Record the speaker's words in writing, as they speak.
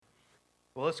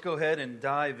Well, let's go ahead and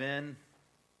dive in.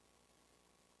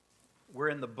 We're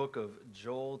in the book of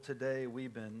Joel today.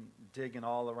 We've been digging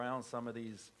all around some of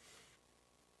these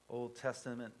Old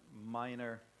Testament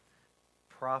minor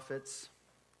prophets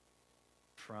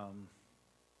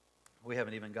we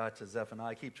haven't even got to Zephaniah.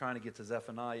 I keep trying to get to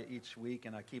Zephaniah each week,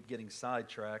 and I keep getting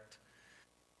sidetracked.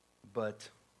 But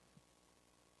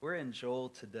we're in Joel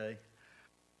today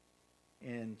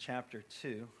in chapter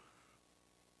 2.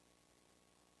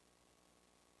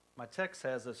 My text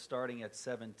has us starting at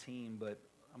 17, but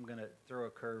I'm going to throw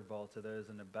a curveball to those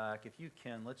in the back. If you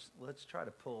can, let's try to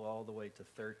pull all the way to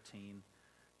 13,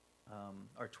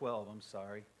 or 12, I'm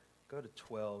sorry. Go to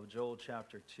 12, Joel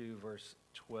chapter 2, verse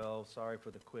 12. Sorry for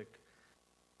the quick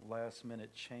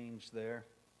last-minute change there.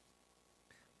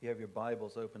 You have your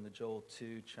Bibles open to Joel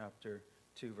 2, chapter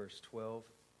 2, verse 12.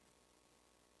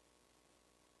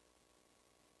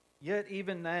 Yet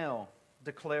even now,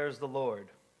 declares the Lord,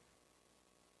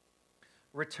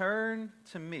 return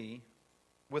to me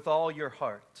with all your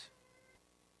heart,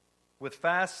 with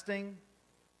fasting,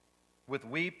 with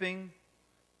weeping,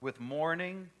 with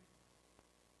mourning,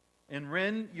 and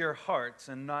rend your hearts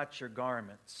and not your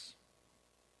garments.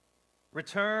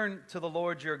 Return to the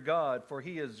Lord your God, for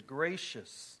he is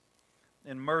gracious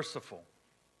and merciful.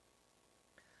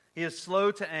 He is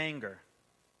slow to anger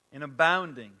and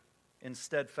abounding in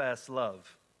steadfast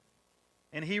love,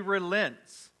 and he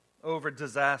relents over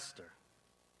disaster.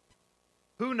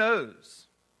 Who knows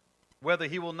whether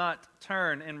he will not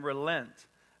turn and relent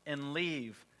and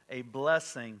leave a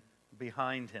blessing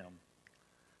behind him,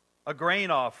 a grain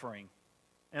offering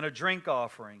and a drink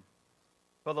offering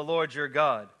for the Lord your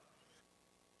God.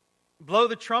 Blow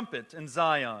the trumpet in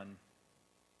Zion.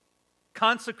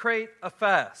 Consecrate a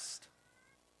fast.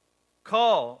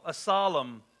 Call a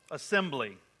solemn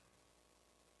assembly.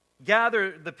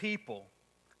 Gather the people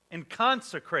and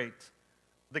consecrate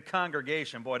the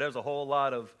congregation. Boy, there's a whole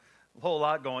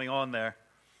lot going on there.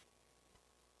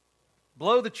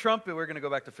 Blow the trumpet. We're going to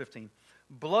go back to 15.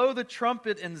 Blow the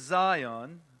trumpet in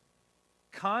Zion.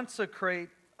 Consecrate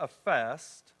a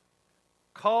fast.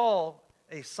 Call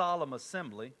a solemn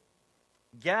assembly.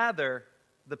 Gather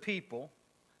the people.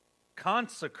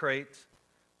 Consecrate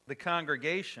the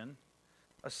congregation.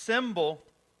 Assemble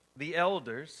the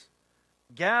elders.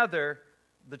 Gather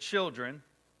the children.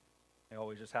 I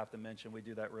always just have to mention we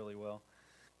do that really well.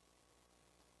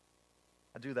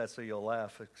 I do that so you'll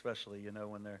laugh, especially,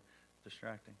 when they're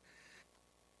distracting.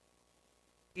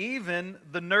 Even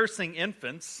the nursing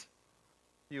infants,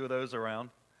 a few of those around.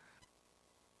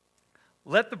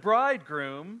 Let the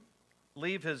bridegroom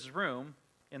leave his room,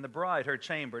 and the bride her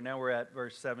chamber. Now we're at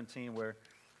verse 17 where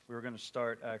we were going to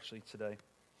start actually today.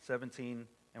 17,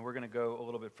 and we're going to go a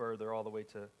little bit further all the way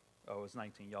to, it's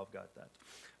 19. Y'all have got that.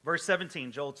 Verse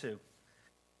 17, Joel 2.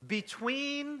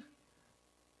 Between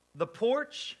the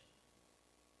porch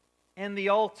and the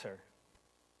altar,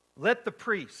 let the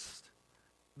priest,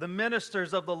 the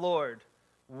ministers of the Lord,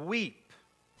 weep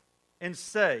and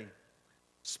say,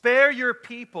 spare your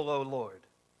people, O Lord,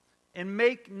 and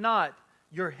make not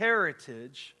your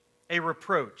heritage a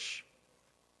reproach,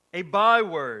 a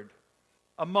byword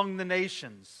among the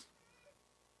nations.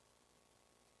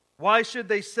 Why should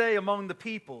they say among the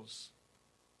peoples,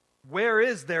 where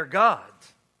is their God?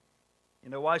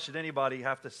 Why should anybody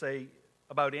have to say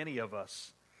about any of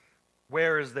us,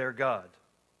 where is their God?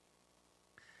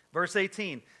 Verse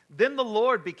 18, then the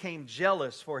Lord became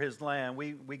jealous for his land.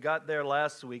 We got there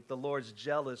last week. The Lord's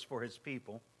jealous for his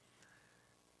people.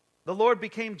 The Lord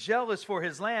became jealous for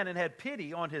his land and had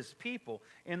pity on his people.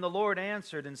 And the Lord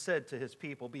answered and said to his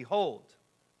people, behold,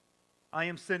 I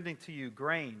am sending to you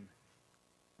grain,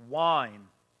 wine,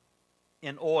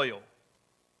 and oil,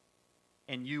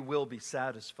 and you will be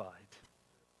satisfied.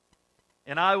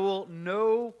 And I will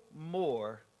no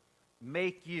more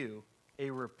make you a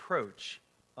reproach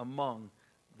among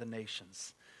the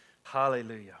nations.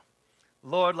 Hallelujah.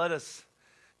 Lord, let us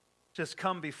just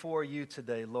come before you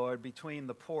today, Lord, between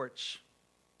the porch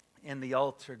and the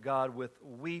altar, God, with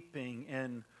weeping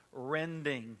and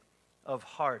rending of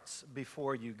hearts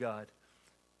before you, God.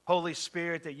 Holy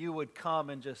Spirit, that you would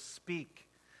come and just speak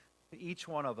to each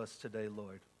one of us today,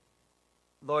 Lord.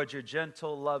 Lord, your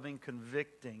gentle, loving,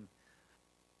 convicting,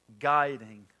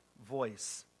 guiding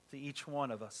voice to each one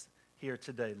of us here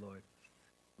today, Lord.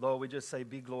 Lord, we just say,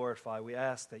 be glorified. We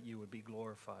ask that you would be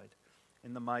glorified.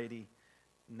 In the mighty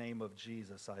name of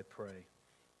Jesus, I pray.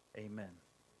 Amen.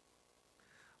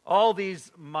 All these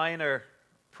minor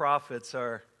prophets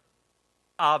are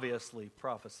obviously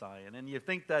prophesying, and you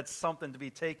think that's something to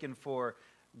be taken for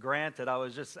granted. I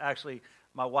was just actually,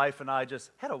 my wife and I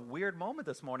just had a weird moment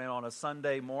this morning on a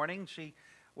Sunday morning.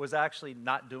 was actually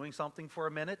not doing something for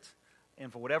a minute.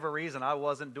 And for whatever reason, I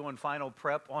wasn't doing final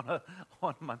prep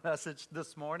on my message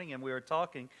this morning, and we were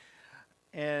talking.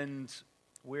 And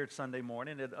weird Sunday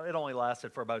morning. It only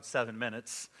lasted for about 7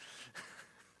 minutes.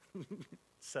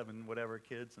 7 whatever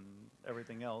kids and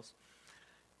everything else.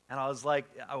 And I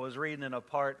was reading in a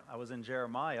part, I was in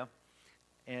Jeremiah,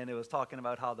 and it was talking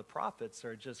about how the prophets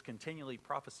are just continually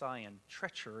prophesying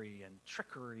treachery and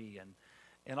trickery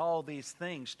and all these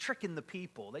things, tricking the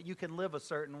people, that you can live a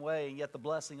certain way, and yet the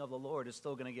blessing of the Lord is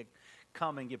still going to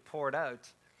come and get poured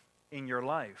out in your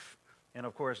life. And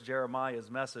of course,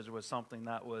 Jeremiah's message was something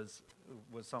that was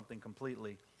something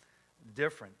completely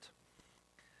different.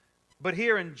 But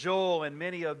here in Joel and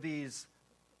many of these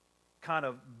kind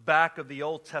of back of the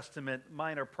Old Testament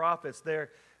minor prophets, they're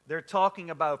talking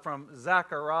about, from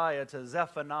Zechariah to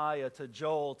Zephaniah to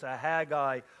Joel to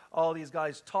Haggai, all these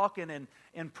guys talking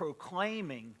and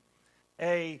proclaiming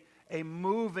a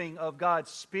moving of God's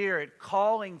Spirit,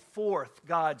 calling forth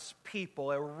God's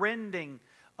people, a rending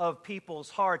of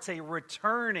people's hearts, a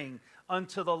returning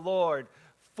unto the Lord.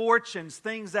 Fortunes,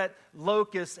 things that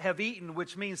locusts have eaten,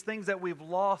 which means things that we've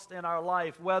lost in our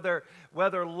life, whether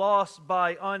lost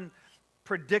by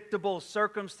unpredictable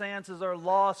circumstances or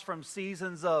lost from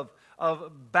seasons of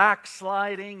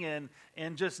backsliding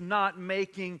and just not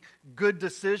making good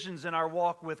decisions in our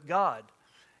walk with God.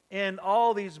 And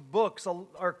all these books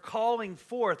are calling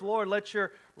forth, Lord, let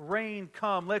your reign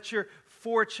come, let your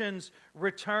fortunes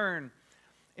return.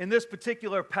 In this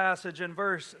particular passage, in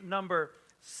verse number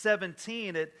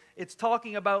 17, it's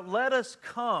talking about, let us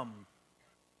come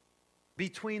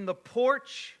between the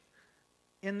porch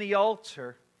and the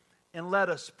altar and let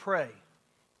us pray.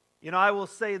 You know, I will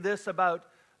say this about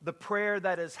the prayer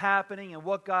that is happening and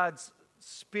what God's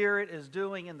Spirit is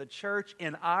doing in the church,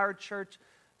 in our church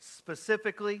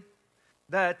specifically,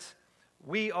 that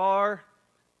we are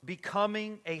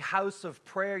becoming a house of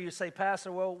prayer. You say,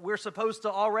 Pastor, well, we're supposed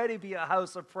to already be a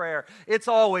house of prayer. It's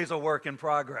always a work in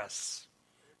progress,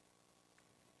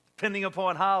 depending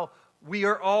upon how we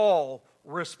are all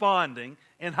responding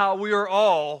and how we are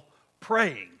all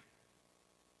praying.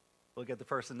 Look at the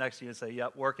person next to you and say,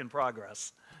 yep, work in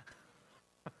progress.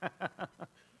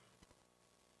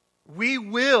 We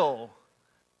will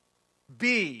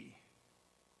be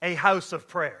a house of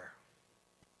prayer.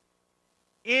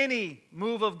 Any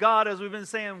move of God, as we've been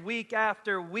saying week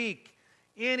after week,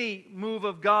 any move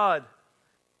of God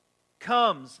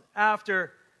comes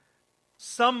after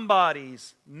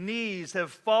somebody's knees have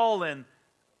fallen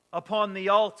upon the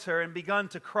altar and begun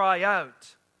to cry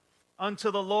out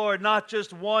unto the Lord. Not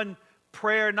just one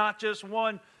prayer, not just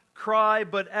one cry,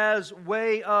 but as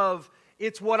way of,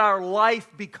 it's what our life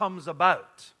becomes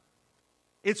about.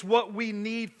 It's what we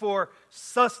need for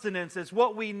sustenance. It's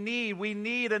what we need. We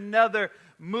need another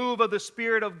move of the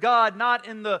Spirit of God, not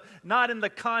in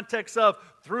the context of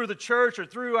through the church or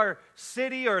through our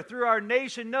city or through our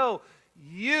nation. No,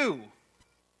 you,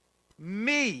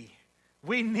 me,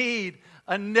 we need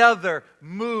another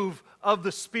move of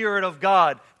the Spirit of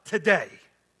God today.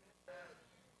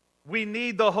 We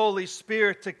need the Holy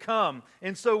Spirit to come.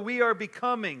 And so we are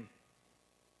becoming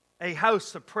a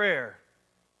house of prayer,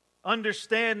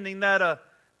 understanding that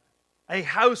a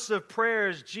house of prayer,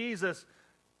 as Jesus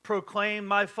proclaimed,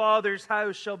 my Father's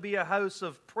house shall be a house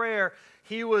of prayer.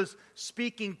 He was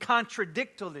speaking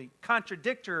contradictory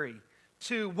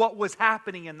to what was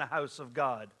happening in the house of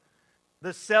God.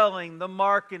 The selling, the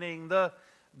marketing,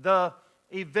 the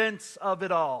events of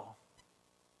it all.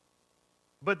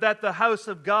 But that the house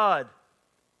of God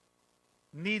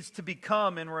needs to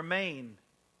become and remain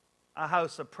a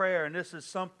house of prayer. And this is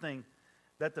something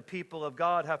that the people of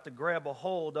God have to grab a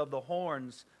hold of the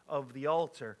horns of the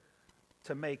altar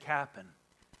to make happen.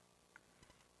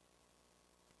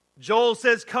 Joel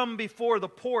says, come before the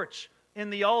porch in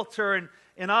the altar,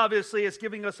 and obviously it's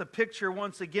giving us a picture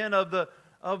once again of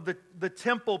the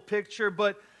temple picture,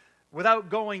 but without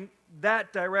going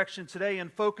that direction today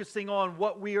and focusing on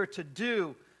what we are to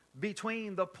do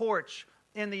between the porch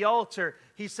and the altar,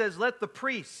 he says, let the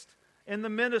priest and the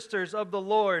ministers of the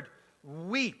Lord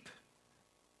weep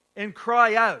and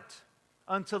cry out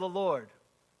unto the Lord.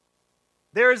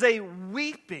 There is a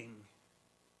weeping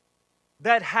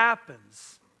that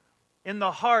happens in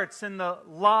the hearts and the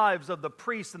lives of the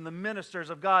priests and the ministers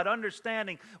of God.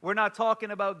 Understanding, we're not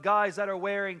talking about guys that are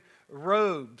wearing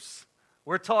robes.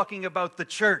 We're talking about the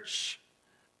church.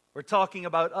 We're talking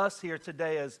about us here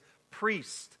today as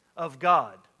priests of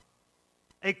God.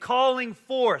 A calling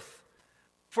forth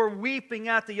for weeping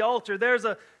at the altar. There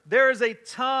is a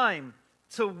time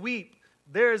to weep.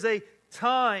 There is a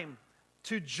time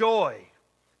to joy.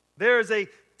 There is a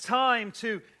time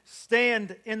to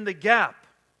stand in the gap.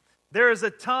 There is a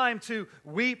time to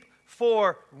weep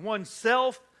for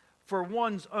oneself, for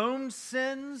one's own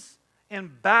sins and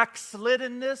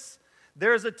backsliddenness.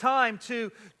 There's a time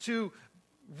to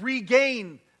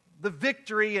regain the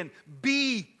victory and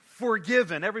be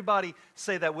forgiven. Everybody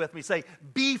say that with me. Say,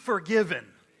 be forgiven.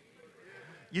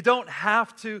 You don't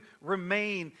have to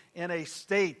remain in a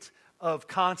state of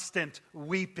constant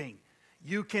weeping.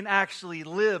 You can actually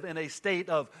live in a state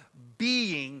of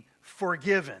being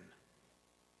forgiven.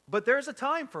 But there's a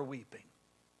time for weeping.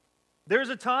 There's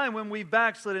a time when we've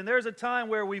backslidden. There's a time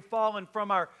where we've fallen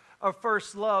from our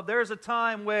first love. There's a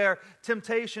time where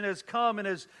temptation has come and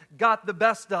has got the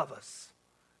best of us.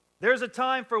 There's a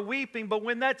time for weeping, but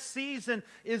when that season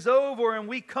is over and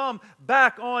we come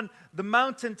back on the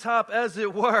mountaintop, as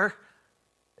it were,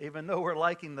 even though we're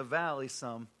liking the valley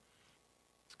some,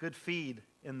 it's good feed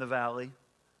in the valley.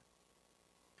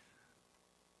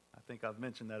 I think I've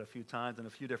mentioned that a few times in a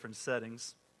few different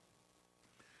settings.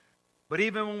 But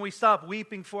even when we stop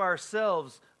weeping for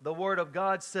ourselves, the Word of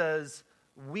God says,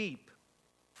 weep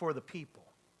for the people.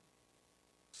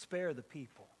 Spare the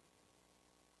people.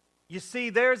 You see,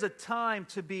 there's a time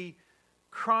to be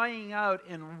crying out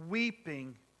and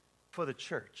weeping for the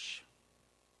church,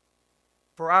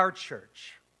 for our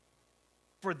church,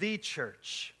 for the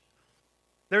church.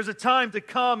 There's a time to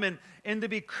come and to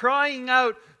be crying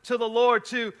out to the Lord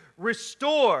to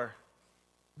restore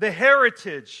the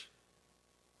heritage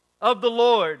of the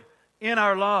Lord in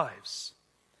our lives.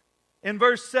 In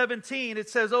verse 17, it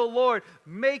says, "O Lord,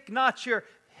 make not your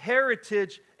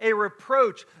heritage a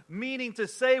reproach," meaning to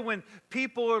say when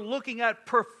people are looking at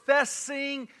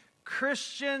professing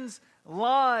Christians'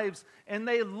 lives and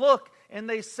they look and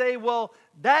they say, well,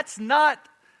 that's not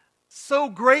so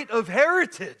great of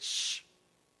heritage.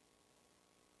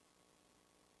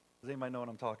 Does anybody know what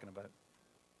I'm talking about?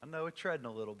 I know it's treading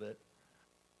a little bit.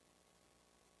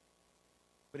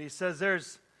 But he says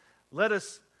let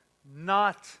us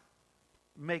not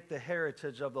make the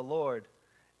heritage of the Lord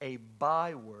a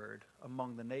byword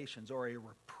among the nations or a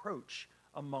reproach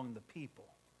among the people.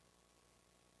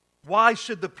 Why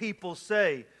should the people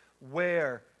say,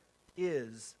 where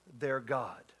is their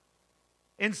God?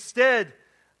 Instead,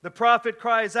 the prophet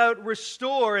cries out,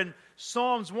 restore. In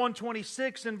Psalms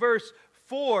 126 and verse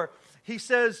 4, he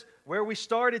says, where we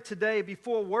started today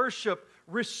before worship,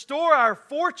 restore our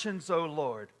fortunes, O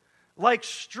Lord, like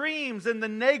streams in the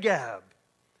Negeb.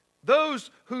 Those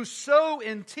who sow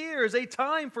in tears, a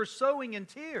time for sowing in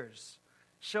tears,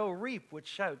 shall reap with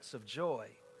shouts of joy.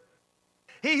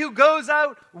 He who goes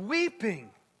out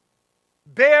weeping,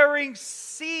 bearing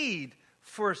seed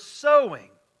for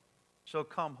sowing, shall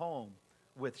come home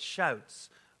with shouts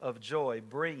of joy,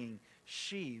 bringing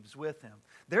sheaves with him.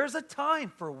 There's a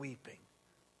time for weeping.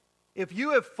 If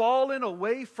you have fallen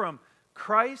away from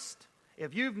Christ,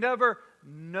 if you've never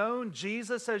known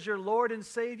Jesus as your Lord and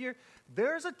Savior,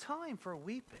 there's a time for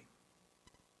weeping.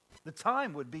 The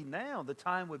time would be now. The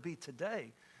time would be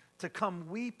today to come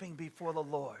weeping before the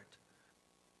Lord.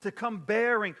 To come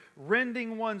bearing,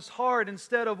 rending one's heart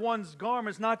instead of one's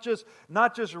garments, not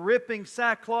just ripping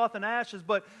sackcloth and ashes,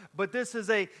 but this is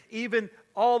even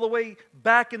all the way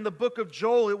back in the book of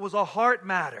Joel, it was a heart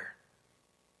matter.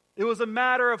 It was a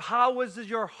matter of how is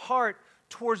your heart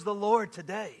towards the Lord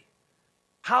today?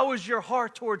 How is your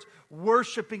heart towards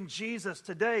worshiping Jesus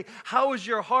today? How is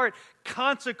your heart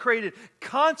consecrated?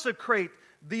 Consecrate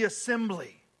the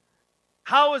assembly.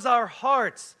 How is our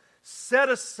hearts set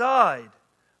aside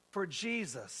for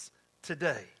Jesus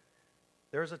today?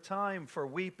 There's a time for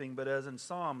weeping, but as in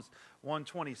Psalms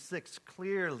 126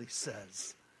 clearly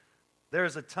says,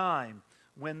 there's a time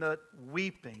when the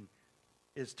weeping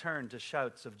is turned to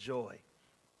shouts of joy.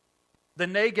 The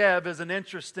Negeb is an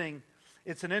interesting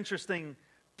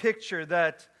picture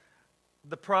that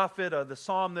the prophet or the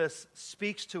psalmist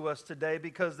speaks to us today,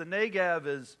 because the Negeb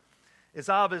is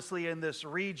obviously in this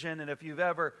region, and if you've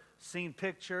ever seen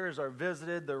pictures or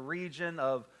visited the region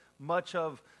of much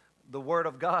of the Word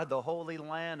of God, the Holy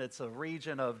Land, it's a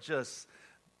region of just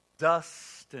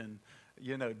dust and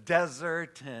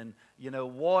desert, and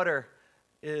water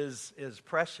is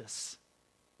precious.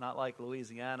 Not like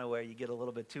Louisiana where you get a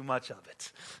little bit too much of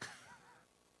it.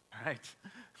 Right?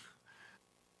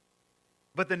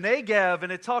 But the Negeb,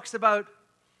 and it talks about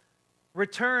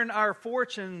return our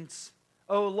fortunes,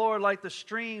 O Lord, like the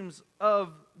streams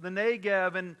of the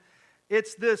Negeb. And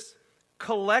it's this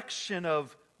collection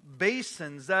of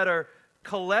basins that are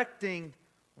collecting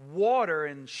water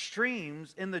and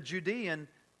streams in the Judean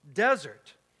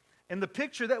desert. And the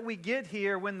picture that we get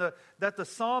here that the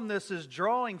psalmist is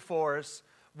drawing for us,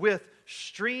 with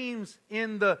streams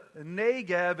in the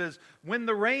Negev is when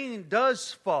the rain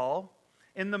does fall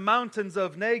in the mountains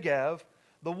of Negev,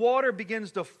 the water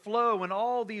begins to flow in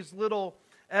all these little,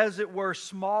 as it were,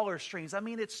 smaller streams. I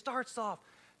mean, it starts off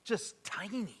just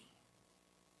tiny.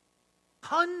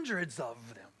 Hundreds of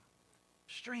them.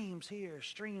 Streams here,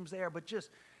 streams there, but just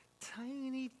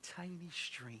tiny, tiny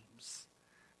streams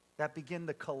that begin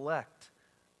to collect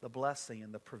the blessing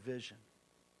and the provision.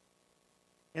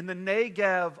 In the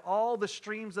Negev, all the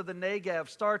streams of the Negev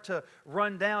start to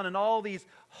run down, and all these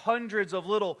hundreds of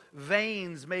little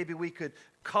veins, maybe we could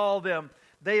call them,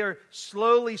 they are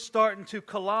slowly starting to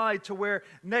collide to where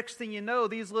next thing you know,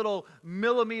 these little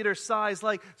millimeter size,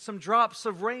 like some drops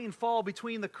of rain, fall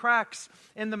between the cracks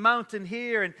in the mountain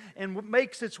here and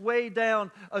makes its way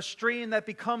down a stream that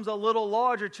becomes a little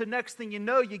larger. To next thing you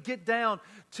know, you get down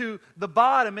to the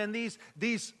bottom, and these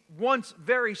once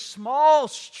very small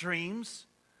streams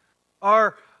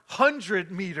are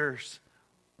 100 meters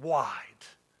wide.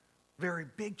 Very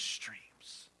big streams.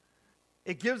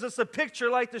 It gives us a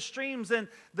picture like the streams in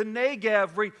the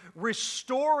Negev,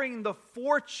 restoring the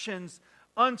fortunes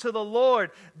unto the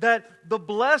Lord, that the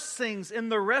blessings in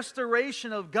the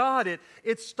restoration of God,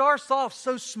 it starts off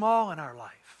so small in our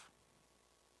life.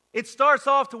 It starts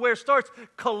off to where it starts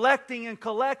collecting and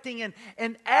collecting,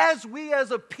 and as we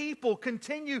as a people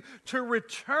continue to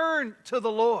return to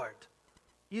the Lord,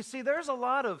 you see, there's a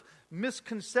lot of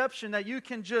misconception that you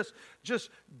can just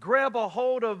grab a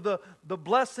hold of the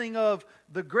blessing of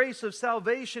the grace of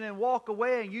salvation and walk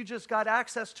away and you just got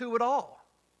access to it all.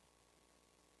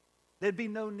 There'd be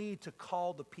no need to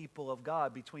call the people of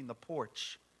God between the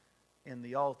porch and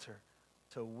the altar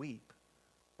to weep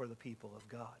for the people of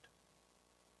God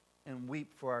and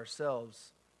weep for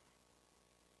ourselves.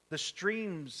 The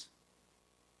streams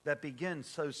that begin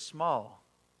so small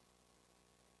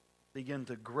begin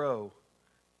to grow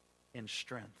in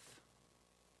strength.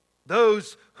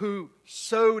 Those who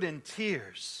sowed in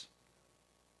tears,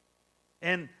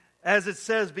 and as it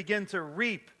says, begin to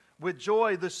reap with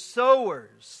joy. The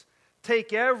sowers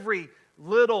take every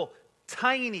little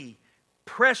tiny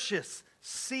precious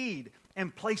seed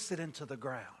and place it into the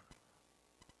ground.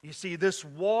 You see, this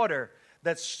water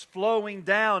that's flowing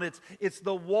down, it's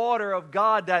the water of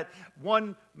God that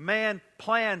one man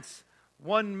plants,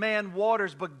 one man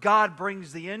waters, but God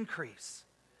brings the increase.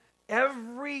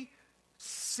 Every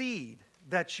seed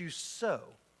that you sow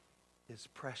is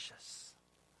precious.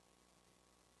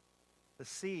 The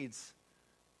seeds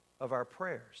of our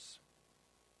prayers.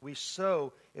 We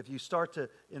sow, if you start to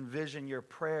envision your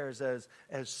prayers as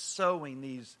sowing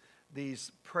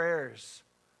these prayers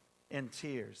in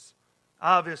tears.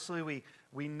 Obviously,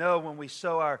 we know when we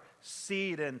sow our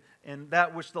seed and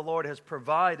that which the Lord has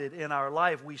provided in our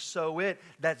life, we sow it,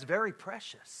 that's very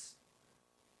precious.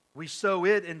 We sow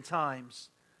it in times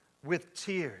with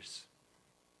tears.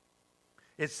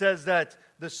 It says that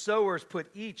the sowers put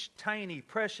each tiny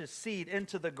precious seed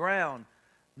into the ground,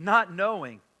 not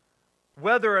knowing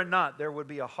whether or not there would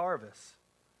be a harvest.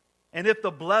 And if the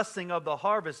blessing of the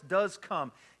harvest does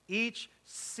come, each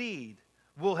seed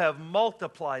will have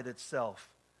multiplied itself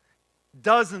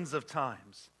dozens of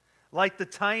times, like the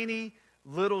tiny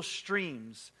little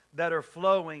streams that are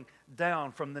flowing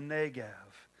down from the Negev,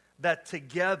 that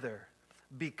together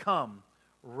become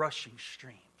rushing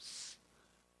streams.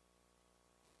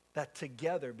 That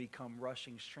together become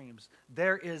rushing streams.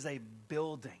 There is a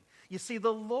building. You see,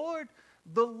 the Lord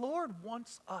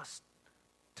wants us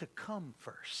to come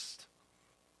first.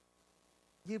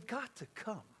 You've got to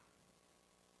come.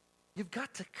 You've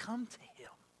got to come to Him.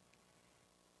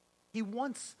 He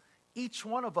wants each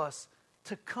one of us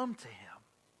to come to Him.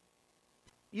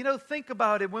 You know, think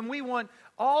about it. When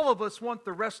all of us want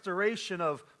the restoration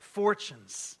of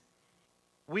fortunes.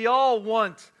 We all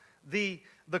want the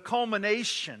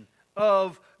culmination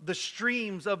of the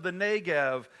streams of the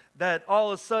Negev, that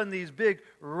all of a sudden these big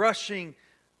rushing,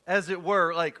 as it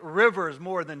were, like rivers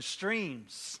more than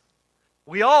streams.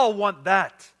 We all want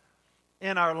that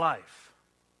in our life.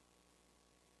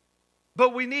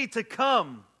 But we need to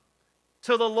come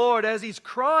to the Lord as He's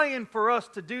crying for us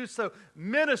to do so.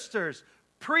 Ministers,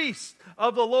 priests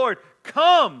of the Lord,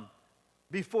 come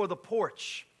before the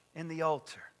porch and the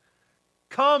altar.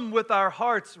 Come with our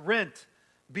hearts rent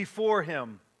before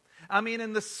Him. I mean,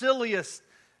 in the silliest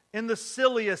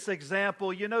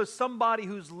example, you know, somebody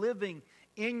who's living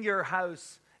in your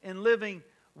house and living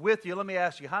with you. Let me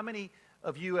ask you, how many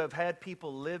of you have had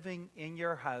people living in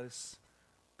your house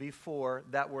before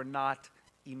that were not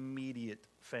immediate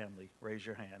family? Raise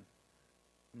your hand.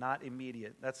 Not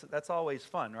immediate. That's always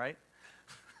fun, right?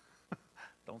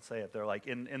 Don't say it. They're like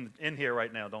in here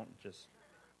right now. Don't just.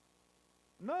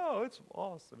 No, it's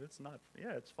awesome. It's not.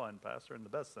 Yeah, it's fun, Pastor, in the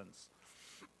best sense.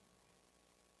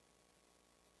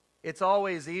 It's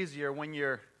always easier when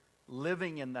you're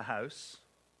living in the house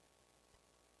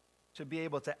to be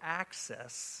able to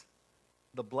access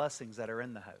the blessings that are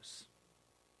in the house.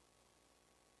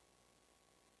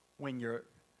 When you're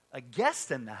a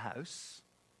guest in the house,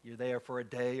 you're there for a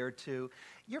day or two,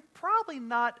 you're probably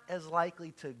not as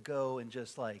likely to go and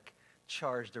just like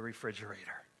charge the refrigerator.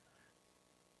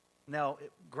 Now, at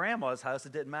Grandma's house,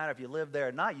 it didn't matter if you lived there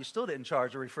or not, you still didn't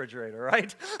charge the refrigerator,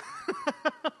 right?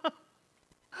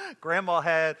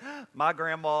 My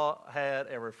grandma had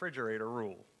a refrigerator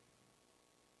rule.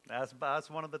 That's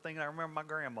one of the things I remember my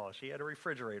grandma. She had a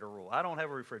refrigerator rule. I don't have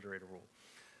a refrigerator rule.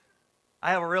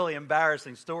 I have a really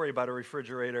embarrassing story about a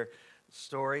refrigerator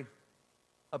story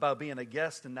about being a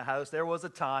guest in the house. There was a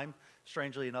time,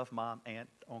 strangely enough, mom, aunt,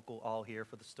 uncle, all here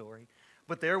for the story.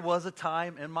 But there was a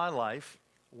time in my life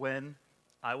when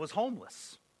I was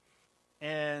homeless.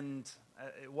 And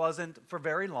it wasn't for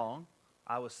very long.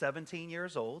 I was 17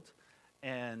 years old,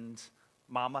 and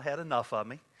Mama had enough of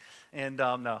me. And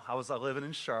no, I was living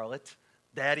in Charlotte.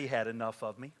 Daddy had enough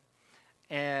of me.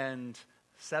 And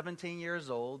 17 years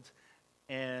old,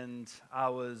 and I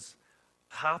was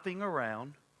hopping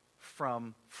around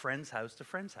from friend's house to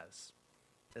friend's house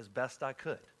as best I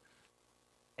could.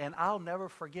 And I'll never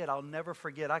forget, and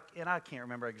I can't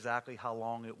remember exactly how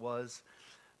long it was,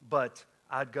 but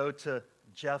I'd go to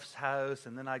Jeff's house,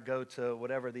 and then I'd go to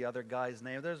whatever the other guy's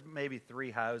name. There's maybe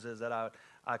four houses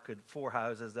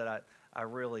that I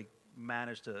really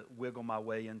managed to wiggle my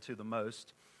way into the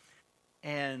most.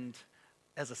 And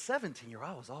as a 17-year-old,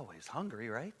 I was always hungry,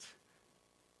 right?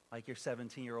 Like your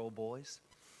 17-year-old boys.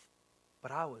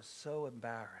 But I was so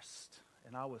embarrassed,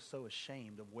 and I was so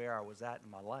ashamed of where I was at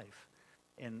in my life.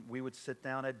 And we would sit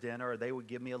down at dinner, or they would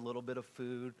give me a little bit of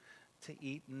food to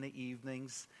eat in the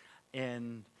evenings,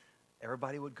 and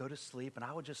everybody would go to sleep, and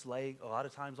I would just lay a lot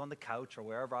of times on the couch or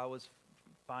wherever I was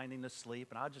finding to sleep,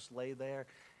 and I'd just lay there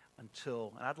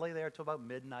until about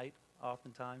midnight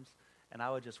oftentimes, and I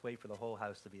would just wait for the whole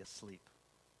house to be asleep.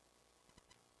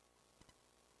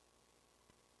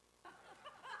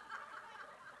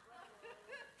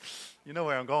 You know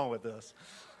where I'm going with this.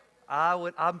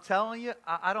 I'm telling you,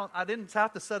 I didn't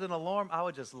have to set an alarm. I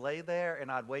would just lay there,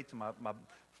 and I'd wait till my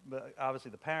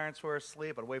obviously the parents were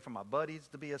asleep. I'd wait for my buddies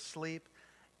to be asleep,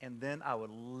 and then I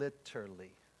would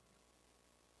literally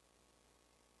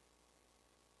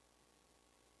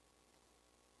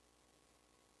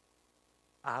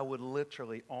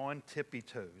on tippy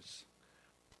toes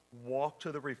walk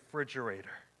to the refrigerator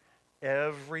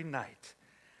every night,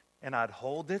 and I'd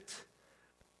hold it,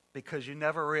 because you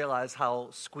never realize how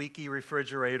squeaky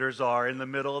refrigerators are in the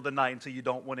middle of the night until you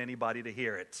don't want anybody to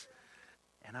hear it.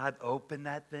 And I'd open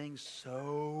that thing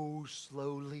so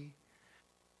slowly.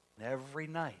 And every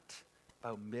night,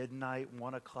 about midnight,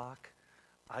 1 o'clock,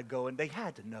 I'd go, and they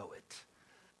had to know it,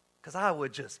 because I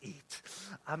would just eat.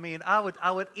 I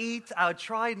would eat. I would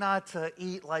try not to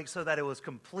eat like so that it was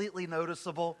completely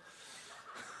noticeable.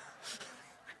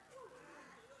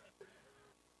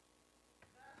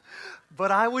 But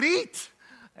I would eat,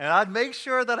 and I'd make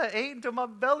sure that I ate until my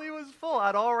belly was full.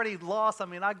 I'd already lost. I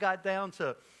went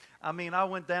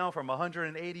down from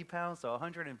 180 pounds to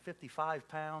 155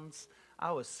 pounds.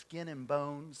 I was skin and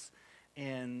bones,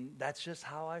 and that's just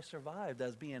how I survived,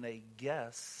 as being a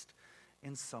guest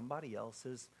in somebody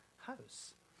else's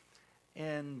house.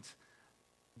 And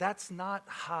that's not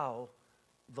how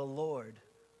the Lord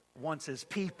wants his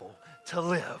people to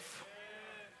live.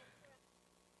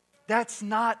 That's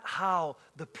not how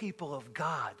the people of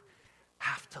God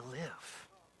have to live.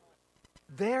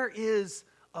 There is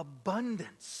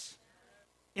abundance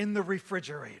in the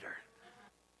refrigerator.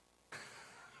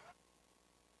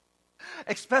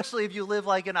 Especially if you live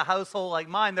like in a household like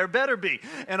mine, there better be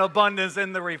an abundance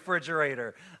in the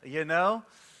refrigerator, you know?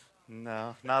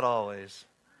 No, not always.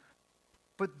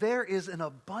 But there is an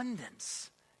abundance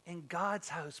in God's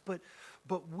house. But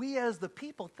we as the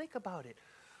people, think about it.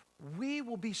 We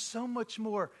will be so much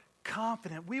more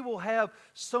confident. We will have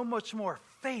so much more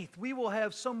faith. We will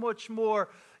have so much more,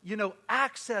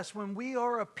 access when we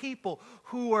are a people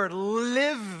who are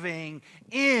living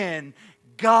in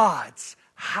God's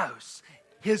house,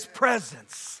 his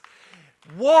presence,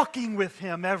 walking with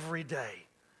him every day.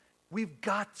 We've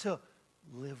got to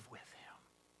live with him.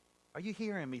 Are you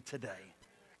hearing me today?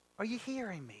 Are you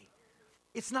hearing me?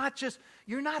 It's not just,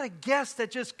 you're not a guest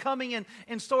that's just coming in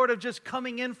and sort of just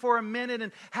coming in for a minute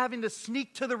and having to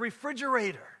sneak to the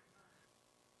refrigerator.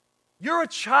 You're a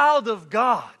child of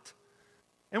God.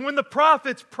 And when the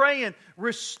prophet's praying,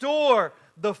 restore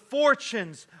the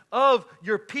fortunes of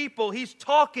your people. He's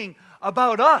talking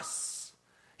about us.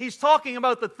 He's talking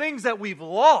about the things that we've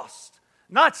lost,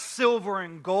 not silver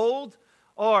and gold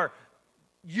or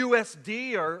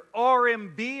USD or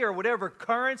RMB or whatever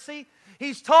currency.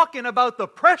 He's talking about the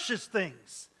precious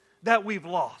things that we've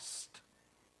lost.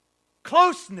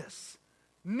 Closeness,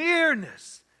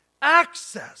 nearness,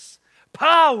 access,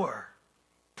 power,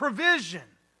 provision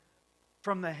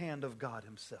from the hand of God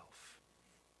Himself.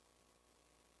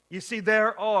 You see,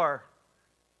 there are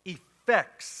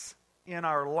effects in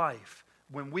our life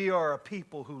when we are a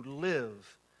people who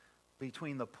live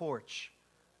between the porch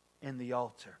and the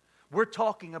altar. We're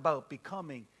talking about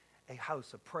becoming a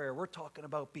house of prayer. We're talking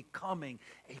about becoming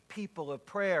a people of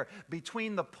prayer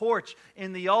between the porch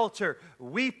and the altar,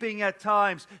 weeping at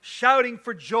times, shouting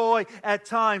for joy at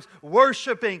times,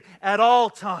 worshiping at all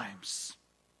times.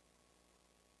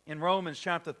 In Romans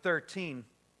chapter 13,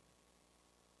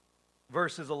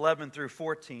 verses 11 through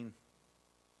 14,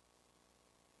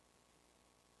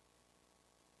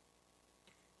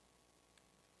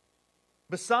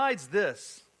 besides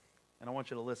this, and I want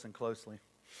you to listen closely.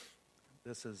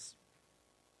 This is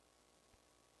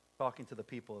talking to the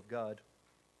people of God.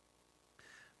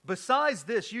 Besides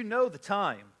this, you know the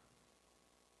time,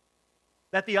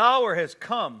 that the hour has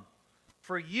come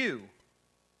for you.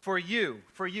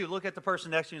 Look at the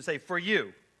person next to you and say, for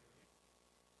you.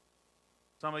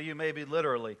 Some of you maybe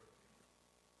literally.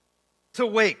 To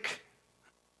wake.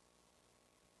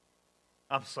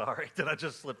 I'm sorry, did I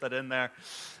just slip that in there?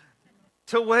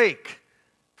 To wake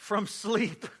from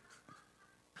sleep.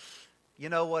 You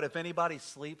know what? If anybody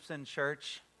sleeps in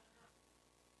church,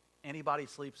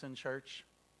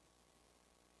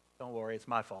 don't worry, it's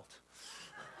my fault.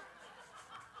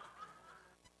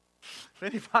 If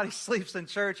anybody sleeps in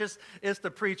church, it's the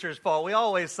preacher's fault. We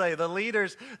always say the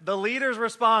leader's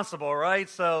responsible, right?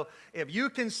 So if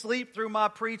you can sleep through my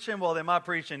preaching, well, then my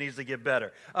preaching needs to get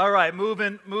better. All right,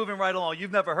 moving right along.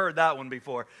 You've never heard that one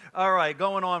before. All right,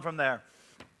 going on from there.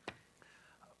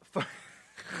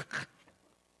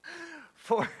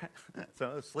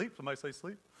 So sleep, somebody say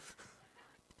sleep.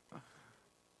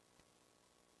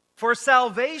 For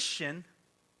salvation,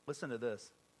 listen to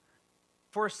this.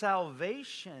 For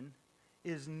salvation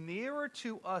is nearer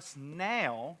to us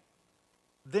now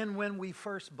than when we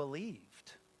first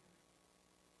believed.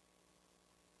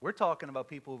 We're talking about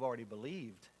people who've already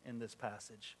believed in this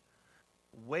passage.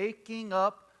 Waking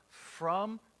up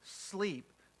from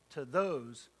sleep to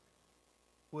those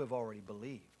who have already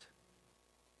believed.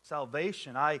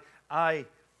 Salvation, I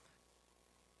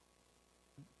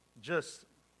just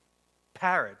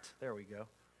parrot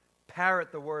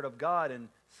the word of God and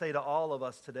say to all of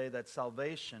us today that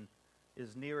salvation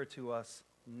is nearer to us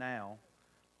now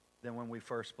than when we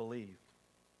first believed.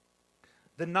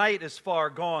 The night is far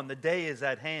gone, the day is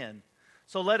at hand.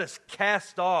 So let us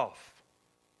cast off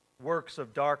works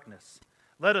of darkness.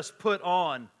 Let us put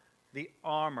on the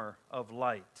armor of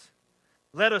light.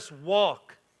 Let us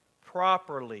walk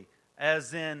properly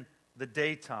as in the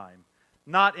daytime,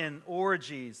 not in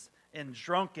orgies and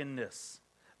drunkenness,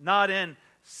 not in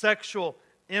sexual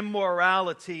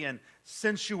immorality and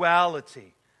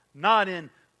sensuality, not in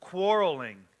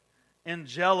quarreling and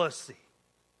jealousy,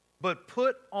 but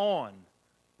put on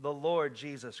the Lord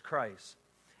Jesus Christ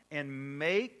and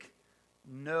make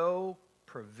no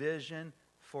provision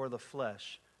for the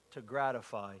flesh to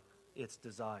gratify its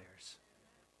desires.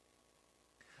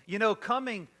 You know,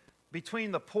 coming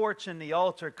between the porch and the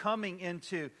altar, coming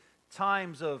into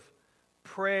times of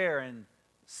prayer and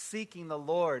seeking the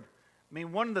Lord, I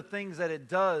mean, one of the things that it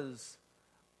does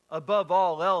above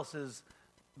all else is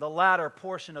the latter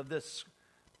portion of this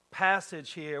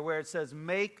passage here where it says,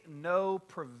 make no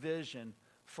provision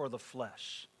for the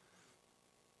flesh.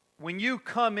 When you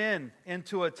come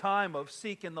into a time of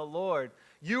seeking the Lord,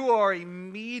 you are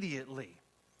immediately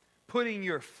putting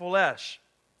your flesh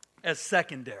as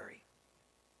secondary.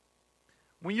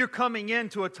 When you're coming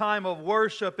into a time of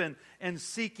worship and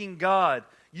seeking God,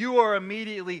 you are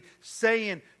immediately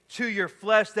saying to your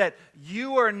flesh that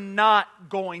you are not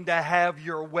going to have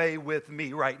your way with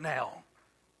me right now.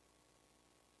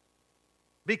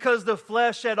 Because the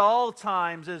flesh at all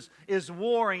times is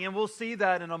warring, and we'll see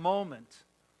that in a moment.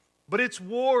 But it's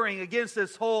warring against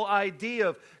this whole idea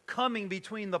of coming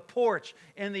between the porch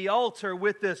and the altar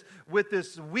with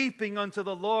this weeping unto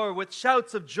the Lord, with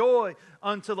shouts of joy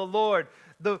unto the Lord.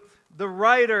 The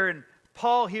writer, and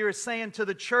Paul here, is saying to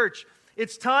the church,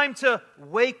 it's time to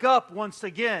wake up once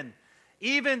again.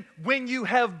 Even when you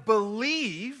have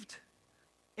believed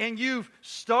and you've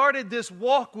started this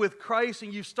walk with Christ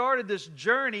and you've started this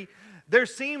journey, there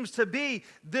seems to be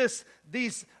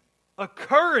these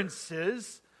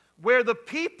occurrences where the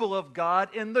people of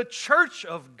God in the church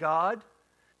of God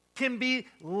can be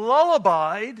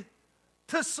lullabied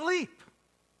to sleep.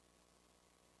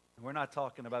 We're not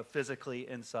talking about physically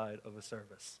inside of a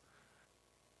service.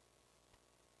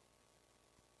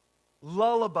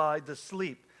 Lullabied to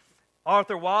sleep.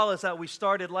 Arthur Wallace, that we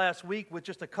started last week with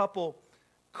just a couple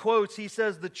quotes, he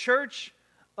says, the church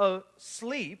of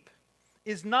sleep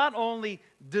is not only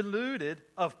deluded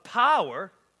of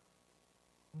power,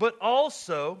 but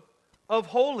also of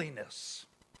holiness.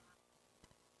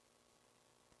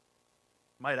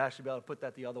 Might actually be able to put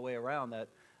that the other way around,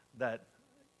 that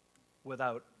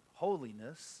without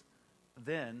holiness,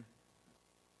 then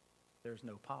there's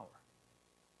no power.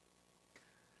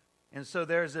 And so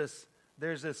there's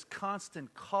this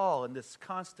constant call and this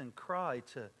constant cry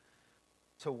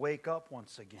to wake up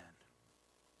once again.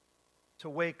 To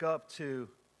wake up to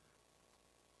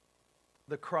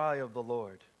the cry of the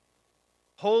Lord.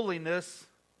 Holiness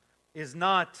is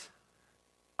not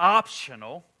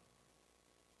optional.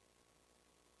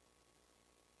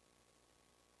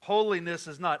 Holiness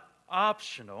is not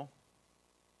optional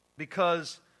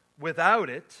because without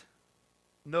it,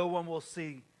 no one will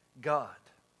see God.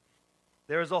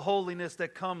 There is a holiness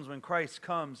that comes when Christ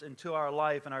comes into our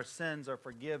life and our sins are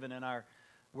forgiven and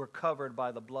we're covered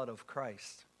by the blood of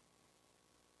Christ.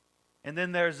 And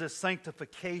then there's this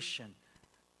sanctification.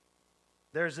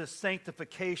 There's this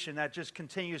sanctification that just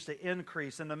continues to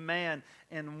increase in the man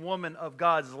and woman of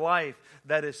God's life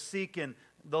that is seeking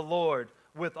the Lord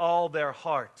with all their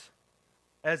heart.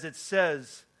 As it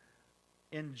says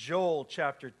in Joel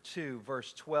chapter 2,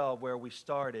 verse 12, where we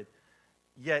started,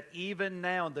 yet even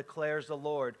now declares the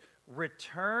Lord,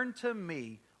 return to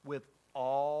me with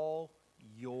all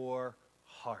your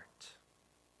heart.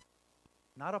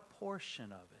 Not a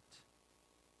portion of it.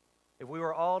 If we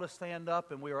were all to stand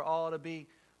up and we were all to be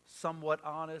somewhat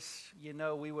honest,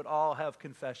 we would all have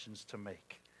confessions to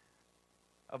make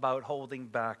about holding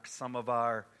back some of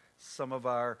our,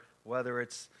 whether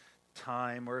it's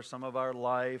time or some of our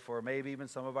life or maybe even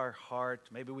some of our heart.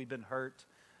 Maybe we've been hurt.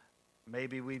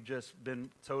 Maybe we've just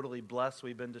been totally blessed.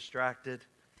 We've been distracted.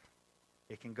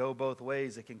 It can go both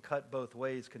ways. It can cut both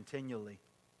ways continually.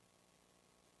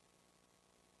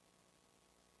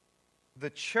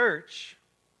 The church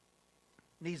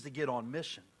needs to get on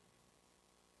mission.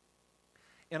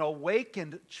 An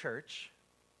awakened church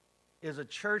is a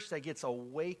church that gets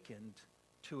awakened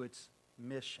to its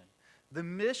mission. The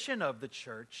mission of the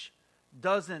church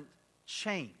doesn't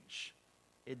change.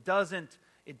 It doesn't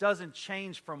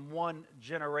change from one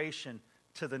generation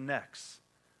to the next,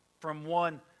 from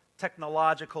one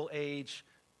technological age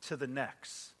to the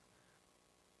next.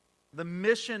 The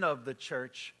mission of the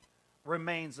church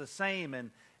remains the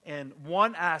same, and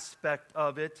one aspect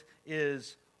of it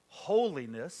is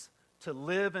holiness, to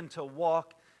live and to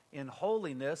walk in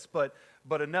holiness, but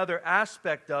another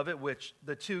aspect of it, which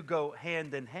the two go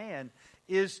hand in hand,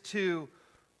 is to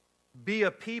be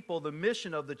a people. The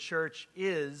mission of the church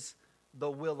is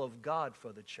the will of God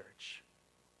for the church.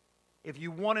 If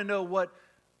you want to know what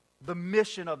the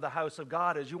mission of the house of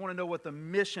God is, you want to know what the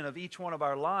mission of each one of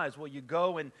our lives, well, you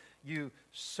go and you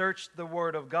search the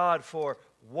Word of God for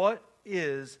what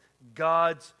is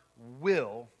God's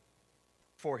will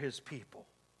for His people.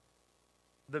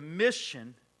 The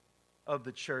mission of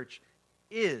the church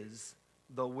is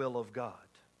the will of God.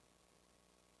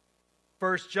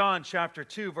 1 John chapter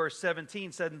 2, verse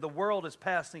 17 said, the world is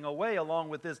passing away along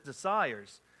with its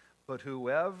desires, but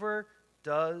whoever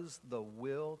does the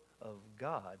will of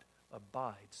God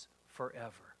abides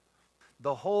forever.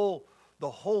 The whole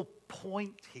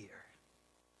point here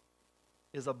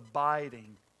is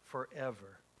abiding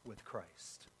forever with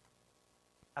Christ.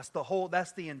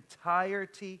 That's the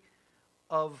entirety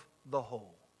of the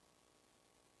whole.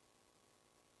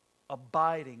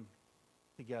 Abiding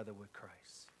together with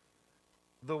Christ.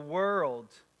 The world,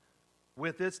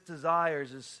 with its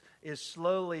desires, is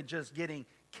slowly just getting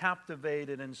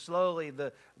captivated, and slowly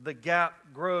the gap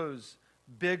grows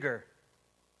bigger.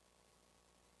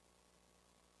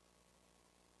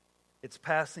 It's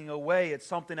passing away. It's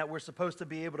something that we're supposed to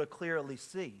be able to clearly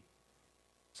see.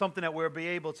 Something that we'll be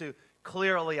able to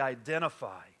clearly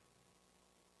identify.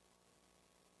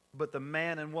 But the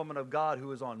man and woman of God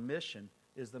who is on mission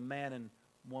is the man and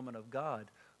woman of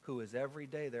God who is every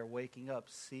day they're waking up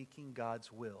seeking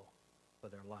God's will for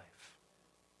their life.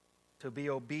 To be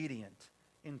obedient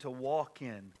and to walk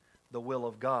in the will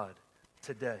of God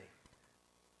today.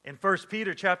 In 1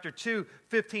 Peter chapter 2,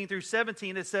 15 through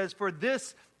 17, it says, for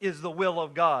this is the will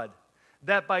of God,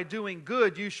 that by doing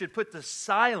good you should put to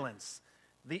silence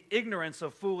the ignorance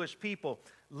of foolish people.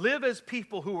 Live as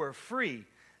people who are free,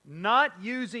 not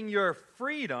using your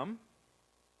freedom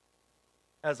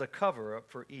as a cover-up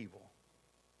for evil,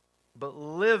 but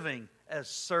living as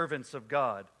servants of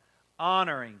God,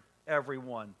 honoring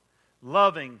everyone,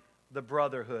 loving the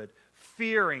brotherhood,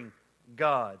 fearing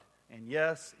God, and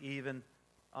yes, even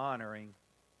honoring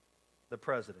the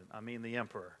president. I mean the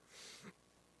emperor.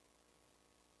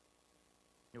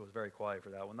 It was very quiet for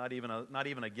that one. Not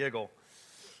even a giggle.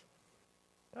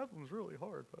 That one's really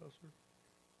hard, Pastor.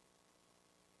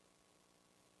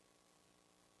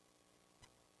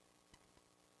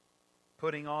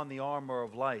 Putting on the armor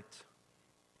of light,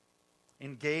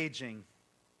 engaging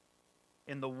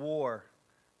in the war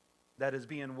that is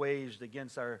being waged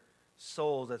against our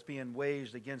souls, that's being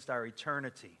waged against our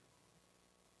eternity.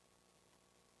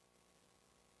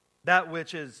 That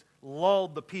which has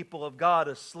lulled the people of God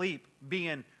asleep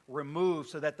being removed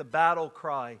so that the battle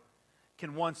cry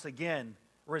can once again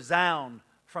resound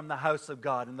from the house of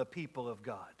God and the people of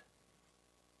God.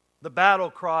 The battle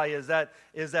cry is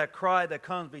that cry that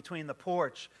comes between the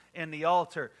porch and the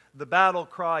altar. The battle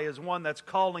cry is one that's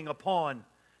calling upon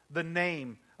the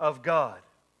name of God.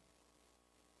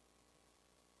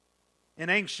 In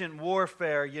ancient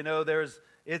warfare,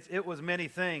 it was many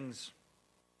things.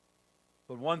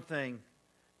 But one thing,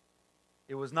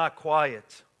 it was not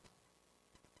quiet.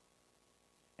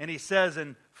 And he says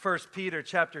in 1 Peter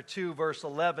chapter 2, verse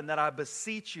 11, that I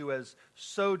beseech you as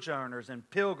sojourners and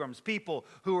pilgrims, people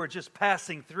who are just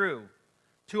passing through,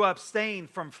 to abstain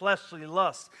from fleshly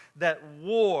lusts that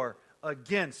war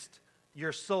against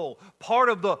your soul. Part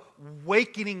of the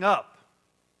wakening up,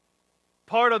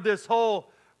 part of this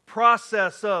whole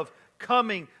process of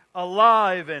coming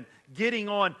alive and getting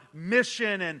on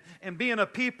mission and being a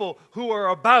people who are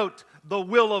about the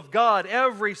will of God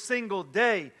every single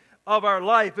day of our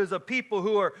life is a people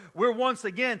who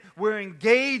we're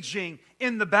engaging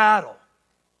in the battle.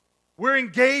 We're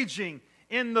engaging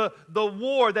in the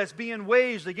war that's being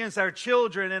waged against our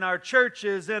children and our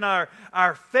churches and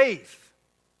our faith.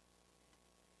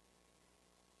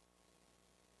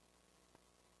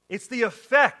 It's the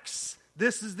effects.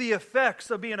 This is the effects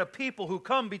of being a people who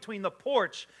come between the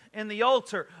porch and the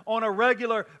altar on a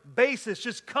regular basis,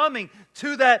 just coming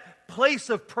to that place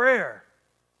of prayer.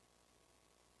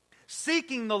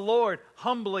 Seeking the Lord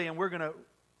humbly, and we're going to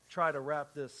try to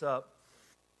wrap this up.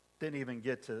 Didn't even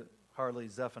get to hardly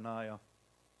Zephaniah.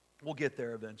 We'll get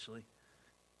there eventually.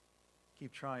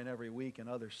 Keep trying every week, and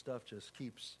other stuff just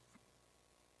keeps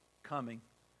coming.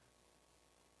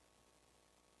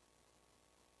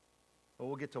 But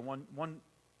we'll get to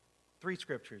three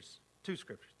scriptures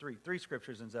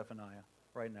in Zephaniah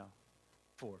right now.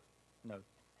 4. No.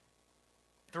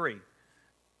 3.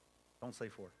 Don't say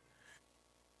 4.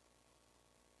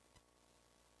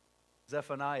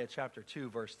 Zephaniah chapter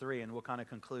 2, verse 3, and we'll kind of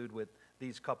conclude with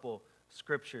these couple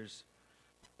scriptures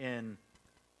in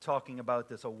talking about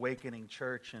this awakening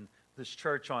church and this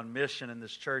church on mission and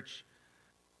this church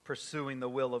pursuing the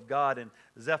will of God. In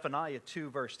Zephaniah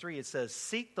 2, verse 3, it says,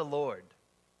 "Seek the Lord,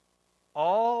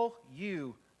 all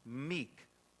you meek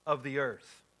of the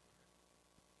earth."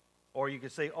 Or you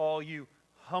could say, all you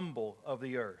humble of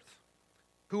the earth,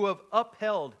 who have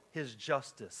upheld his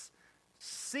justice.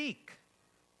 Seek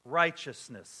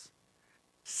righteousness.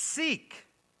 Seek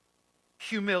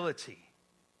humility.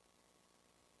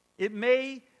 It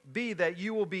may be that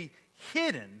you will be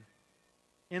hidden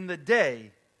in the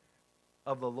day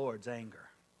of the Lord's anger.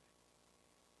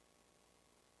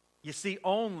 You see,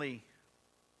 we're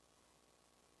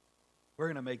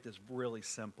going to make this really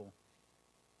simple.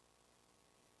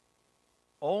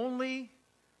 Only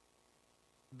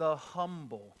the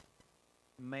humble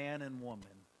man and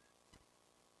woman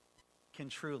can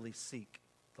truly seek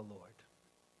the Lord.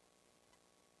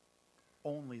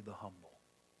 Only the humble.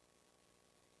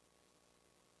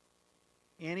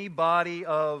 Anybody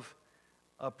of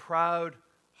a proud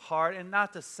heart, and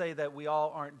not to say that we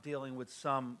all aren't dealing with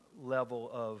some level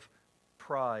of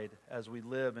pride as we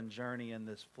live and journey in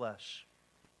this flesh.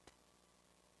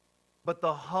 But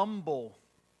the humble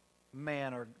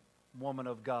man or woman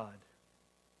of God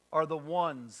are the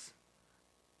ones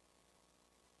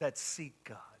that seek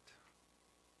God.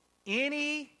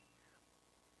 Any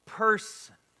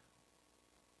person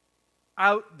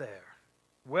out there,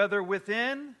 whether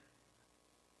within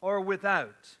or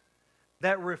without,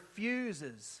 that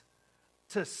refuses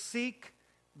to seek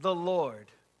the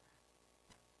Lord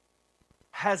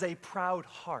has a proud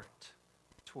heart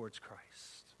towards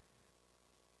Christ.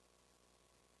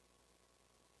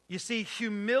 You see,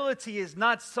 humility is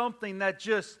not something that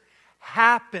just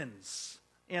happens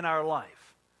in our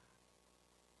life.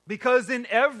 Because in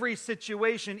every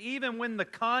situation, even when the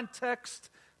context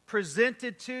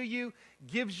presented to you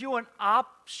gives you an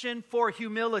option for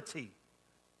humility.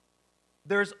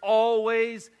 There's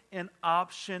always an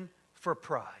option for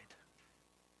pride.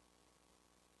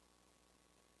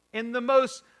 In the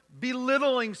most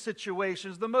belittling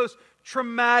situations, the most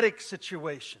traumatic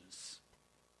situations,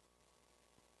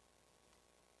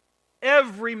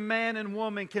 every man and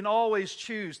woman can always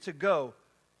choose to go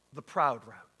the proud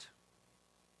route.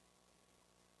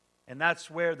 And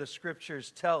that's where the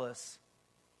Scriptures tell us,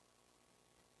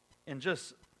 in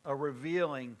just a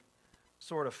revealing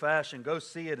sort of fashion. Go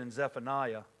see it in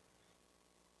Zephaniah,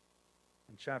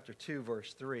 in chapter 2,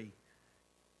 verse 3.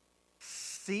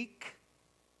 Seek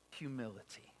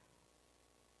humility.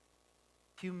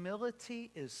 Humility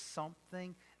is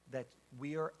something that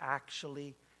we are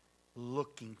actually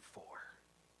looking for.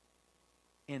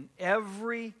 In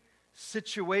every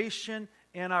situation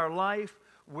in our life,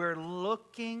 we're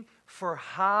looking for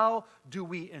how do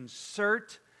we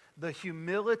insert the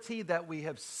humility that we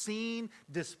have seen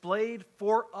displayed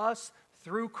for us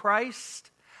through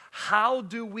Christ. How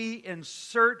do we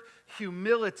insert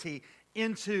humility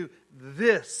into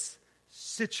this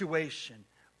situation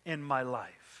in my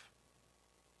life?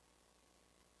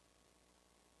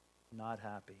 Not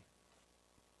happy.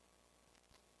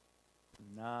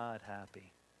 Not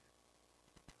happy.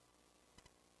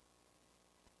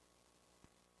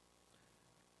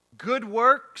 Good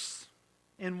works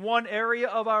in one area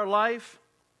of our life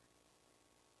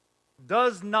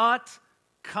does not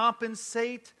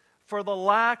compensate for the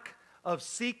lack of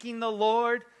seeking the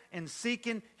Lord and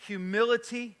seeking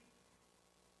humility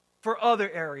for other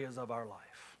areas of our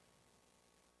life.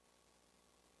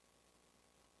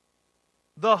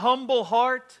 The humble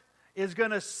heart is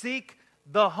going to seek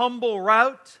the humble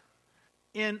route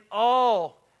in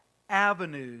all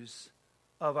avenues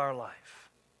of our life.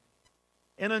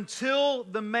 And until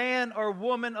the man or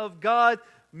woman of God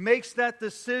makes that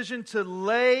decision to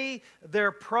lay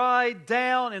their pride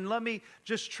down, and let me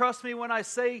just trust me when I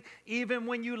say, even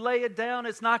when you lay it down,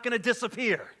 it's not going to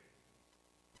disappear.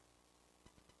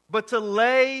 But to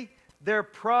lay their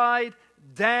pride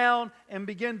down and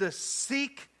begin to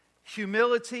seek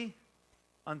humility,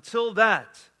 until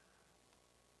that,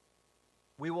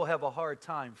 we will have a hard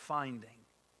time finding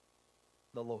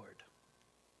the Lord.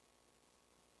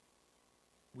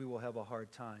 We will have a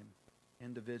hard time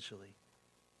individually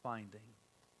finding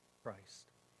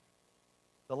Christ.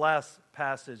 The last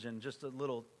passage, and just a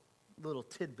little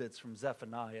tidbits from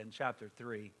Zephaniah in chapter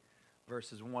 3,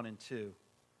 verses 1 and 2,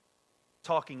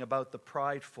 talking about the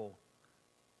prideful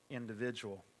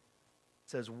individual.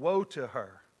 It says, "Woe to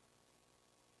her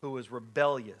who is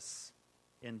rebellious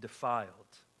and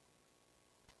defiled,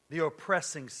 the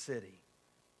oppressing city."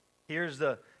 Here's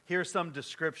some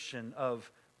description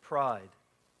of pride.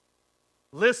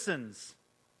 Listens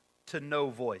to no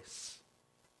voice,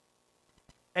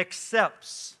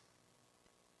 accepts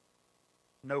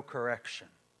no correction,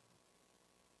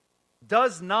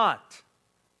 does not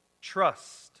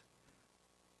trust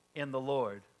in the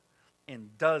Lord,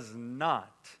 and does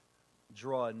not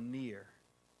draw near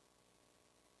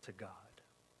to God.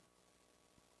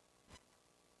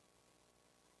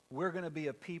 We're going to be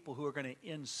a people who are going to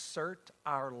insert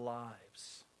our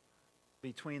lives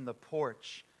between the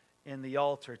porch and the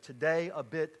altar. Today,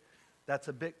 that's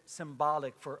a bit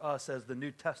symbolic for us as the New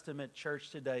Testament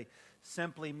church today,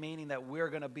 simply meaning that we're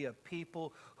going to be a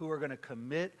people who are going to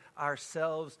commit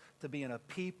ourselves to being a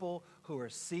people who are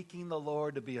seeking the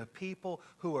Lord, to be a people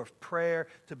who are prayer,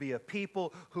 to be a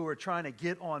people who are trying to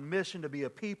get on mission, to be a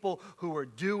people who are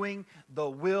doing the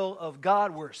will of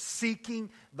God. We're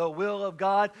seeking the will of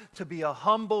God, to be a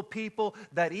humble people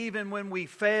that even when we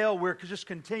fail, we're just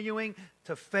continuing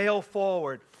to fail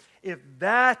forward. If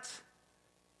that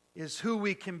is who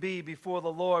we can be before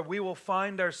the Lord, we will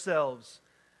find ourselves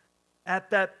at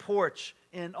that porch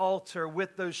and altar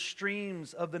with those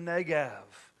streams of the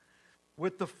Negev,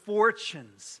 with the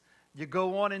fortunes. You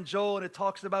go on in Joel and it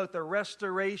talks about the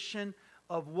restoration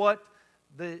of what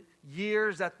the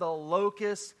years that the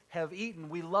locusts have eaten.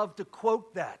 We love to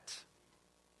quote that.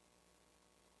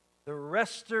 The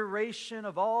restoration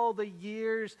of all the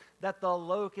years that the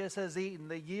locust has eaten,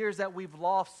 the years that we've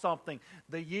lost something,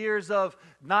 the years of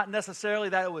not necessarily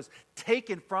that it was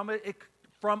taken from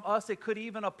from us. It could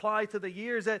even apply to the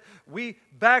years that we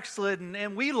backslidden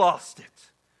and we lost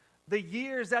it. The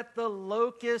years that the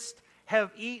locusts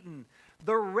have eaten.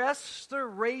 The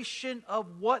restoration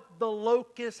of what the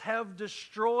locusts have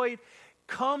destroyed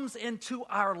comes into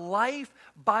our life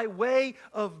by way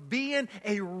of being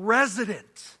a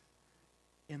resident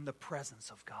in the presence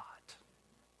of God.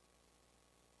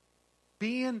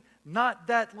 Being not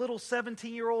that little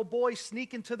 17-year-old boy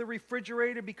sneaking to the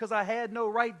refrigerator because I had no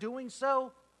right doing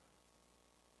so,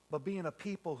 but being a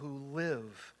people who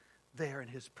live there in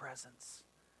His presence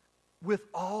with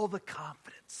all the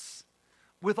confidence,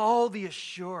 with all the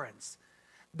assurance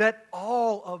that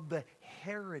all of the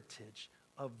heritage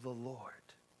of the Lord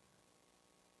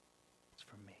is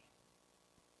for me.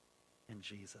 In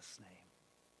Jesus' name,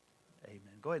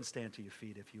 amen. Go ahead and stand to your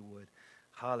feet if you would.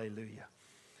 Hallelujah.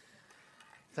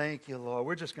 Thank you, Lord.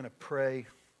 We're just going to pray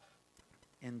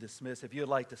and dismiss. If you'd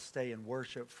like to stay and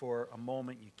worship for a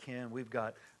moment, you can. We've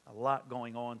got a lot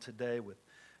going on today with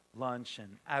lunch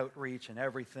and outreach and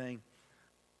everything.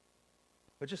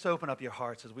 But just open up your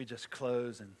hearts as we just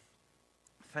close and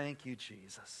thank you,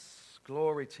 Jesus.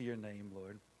 Glory to your name,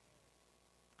 Lord.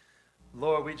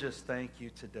 Lord, we just thank you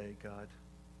today, God.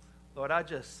 Lord,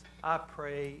 I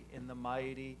pray in the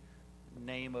mighty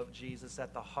name of Jesus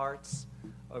that the hearts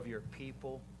of your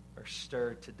people are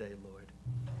stirred today, Lord.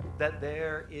 That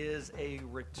there is a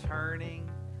returning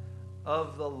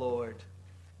of the Lord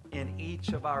in each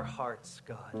of our hearts,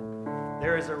 God.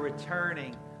 There is a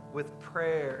returning with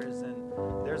prayers, and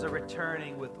there's a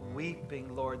returning with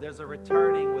weeping, Lord. There's a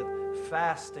returning with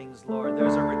fastings, Lord.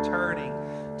 There's a returning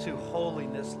to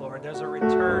holiness, Lord. There's a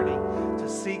returning to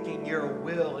seeking your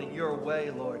will and your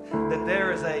way, Lord. That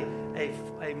there is a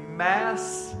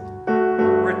mass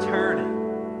returning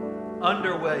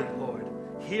underway, Lord.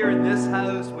 Here in this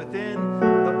house, within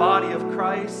the body of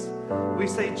Christ, we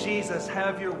say, Jesus,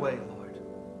 have your way, Lord.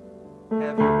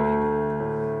 Have your way,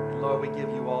 God. And Lord, we give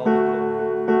you all the glory.